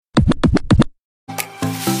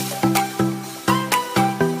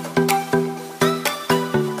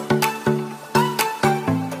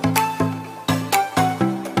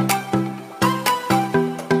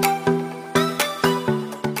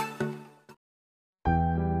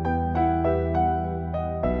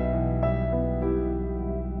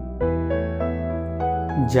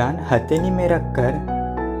जान हथेली में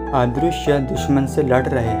रखकर अदृश्य दुश्मन से लड़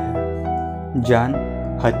रहे हैं। जान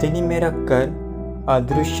हथेली में रखकर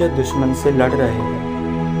अदृश्य दुश्मन से लड़ रहे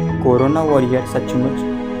हैं। कोरोना वॉरियर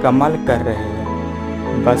सचमुच कमाल कर रहे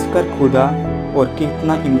हैं। बसकर खुदा और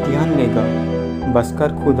कितना इम्तिहान लेगा,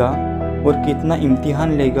 बसकर खुदा और कितना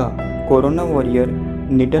इम्तिहान लेगा। कोरोना वॉरियर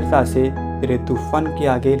निडरता से तेरे तूफान के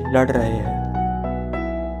आगे लड़ रहे हैं।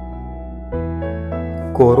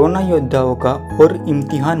 कोरोना योद्धाओं का और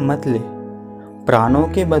इम्तिहान मत ले, प्राणों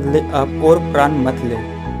के बदले अब और प्राण मत ले।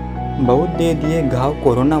 बहुत दे दिए घाव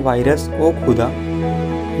कोरोना वायरस ओ खुदा,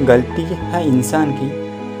 गलती है इंसान की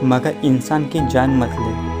मगर इंसान की जान मत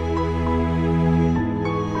ले।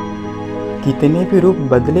 कितने भी रूप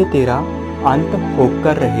बदले तेरा अंत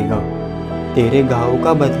होकर रहेगा, तेरे घाव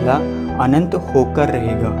का बदला अनंत होकर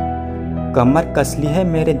रहेगा। कमर कस ली है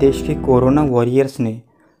मेरे देश के कोरोना वॉरियर्स ने।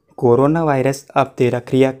 कोरोना वायरस अब तेरा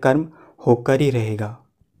क्रियाकर्म होकर ही रहेगा।